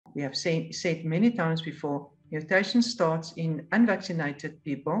We have said many times before, mutation starts in unvaccinated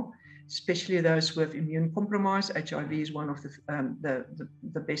people, especially those with immune compromise. HIV is one of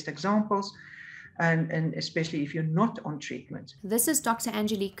the best examples, and especially if you're not on treatment. This is Dr.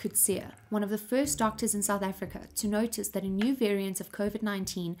 Angelique Coetzee, one of the first doctors in South Africa to notice that a new variant of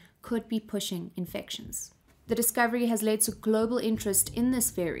COVID-19 could be pushing infections. The discovery has led to global interest in this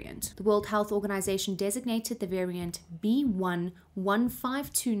variant. The World Health Organization designated the variant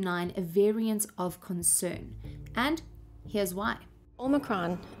B11529 a variant of concern. And here's why.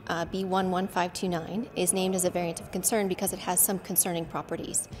 Omicron B11529 is named as a variant of concern because it has some concerning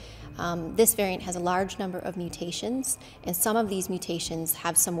properties. This variant has a large number of mutations, and some of these mutations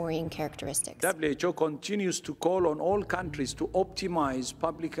have some worrying characteristics. WHO continues to call on all countries to optimize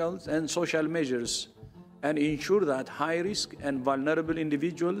public health and social measures and ensure that high-risk and vulnerable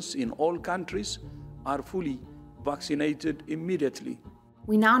individuals in all countries are fully vaccinated immediately.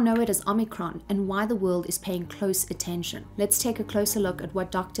 We now know it as Omicron and why the world is paying close attention. Let's take a closer look at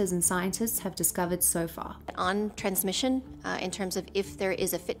what doctors and scientists have discovered so far. On transmission, in terms of if there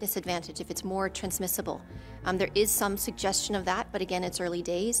is a fitness advantage, if it's more transmissible, there is some suggestion of that, but again, it's early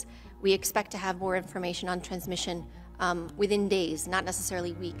days. We expect to have more information on transmission within days, not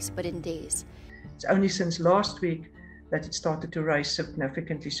necessarily weeks, but in days. It's only since last week that it started to rise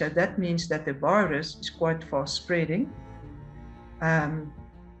significantly. So that means that the virus is quite fast spreading.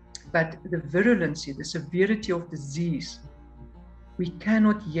 But the virulency, the severity of disease, we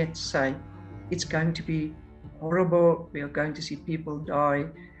cannot yet say it's going to be horrible, we are going to see people die.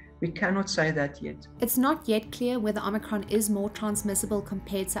 We cannot say that yet. It's not yet clear whether Omicron is more transmissible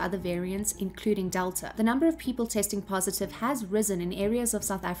compared to other variants, including Delta. The number of people testing positive has risen in areas of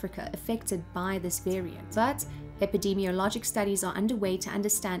South Africa affected by this variant, but epidemiologic studies are underway to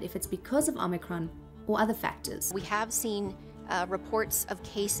understand if it's because of Omicron or other factors. We have seen reports of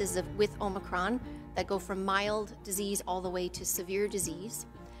cases with Omicron that go from mild disease all the way to severe disease.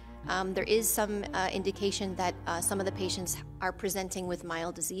 There is some indication that some of the patients are presenting with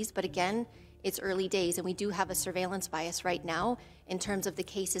mild disease, but again, it's early days and we do have a surveillance bias right now in terms of the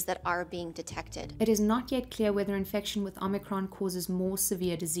cases that are being detected. It is not yet clear whether infection with Omicron causes more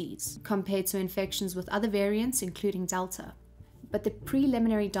severe disease compared to infections with other variants, including Delta. But the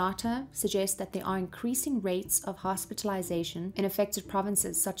preliminary data suggests that there are increasing rates of hospitalization in affected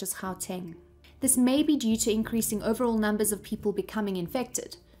provinces such as Gauteng. This may be due to increasing overall numbers of people becoming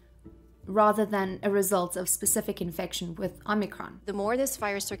infected, rather than a result of specific infection with Omicron. The more this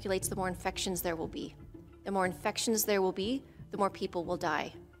virus circulates, the more infections there will be. The more infections there will be, the more people will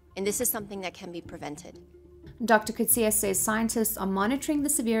die. And this is something that can be prevented. Dr. Coetzee says scientists are monitoring the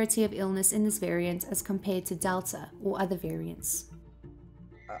severity of illness in this variant as compared to Delta or other variants.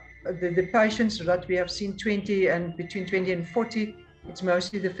 The patients that we have seen between 20 and 40, it's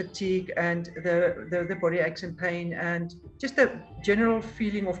mostly the fatigue and the body aches and pain and just a general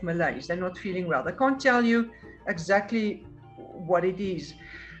feeling of malaise. They're not feeling well. They can't tell you exactly what it is.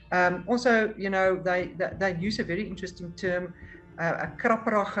 Also, you know, they use a very interesting term, a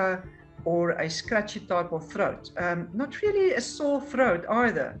krapperige or a scratchy type of throat. Not really a sore throat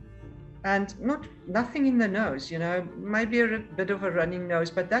either. And nothing in the nose, you know, maybe a bit of a running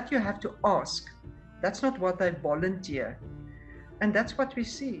nose, but that you have to ask. That's not what they volunteer. And that's what we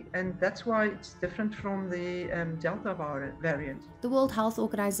see, and that's why it's different from the Delta variant. The World Health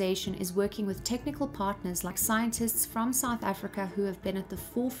Organization is working with technical partners like scientists from South Africa who have been at the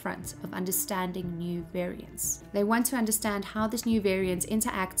forefront of understanding new variants. They want to understand how this new variant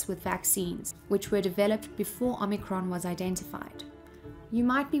interacts with vaccines, which were developed before Omicron was identified. You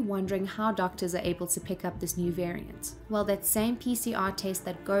might be wondering how doctors are able to pick up this new variant. Well, that same PCR test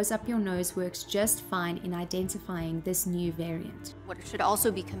that goes up your nose works just fine in identifying this new variant. What should also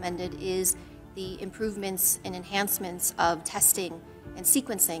be commended is the improvements and enhancements of testing and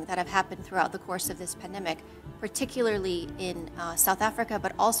sequencing that have happened throughout the course of this pandemic, particularly in South Africa,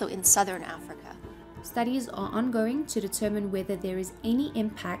 but also in Southern Africa. Studies are ongoing to determine whether there is any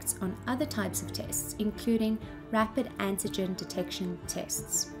impact on other types of tests, including rapid antigen detection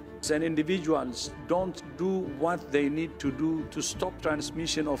tests. And individuals don't do what they need to do to stop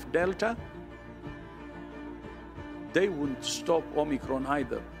transmission of Delta, they won't stop Omicron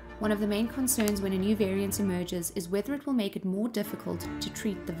either. One of the main concerns when a new variant emerges is whether it will make it more difficult to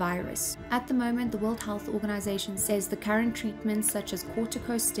treat the virus. At the moment, the World Health Organization says the current treatments such as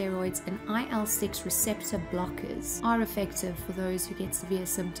corticosteroids and IL-6 receptor blockers are effective for those who get severe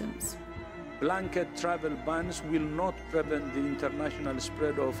symptoms. Blanket travel bans will not prevent the international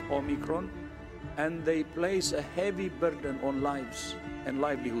spread of Omicron, and they place a heavy burden on lives and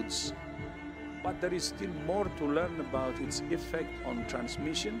livelihoods. but there is still more to learn about its effect on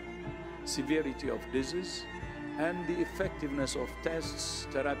transmission, severity of disease, and the effectiveness of tests,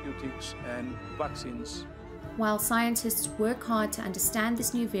 therapeutics, and vaccines. While scientists work hard to understand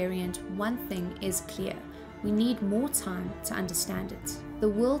this new variant, one thing is clear: we need more time to understand it. The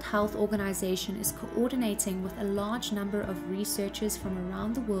World Health Organization is coordinating with a large number of researchers from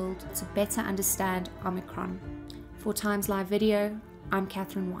around the world to better understand Omicron. For TimesLIVE Video, I'm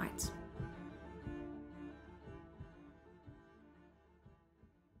Catherine White.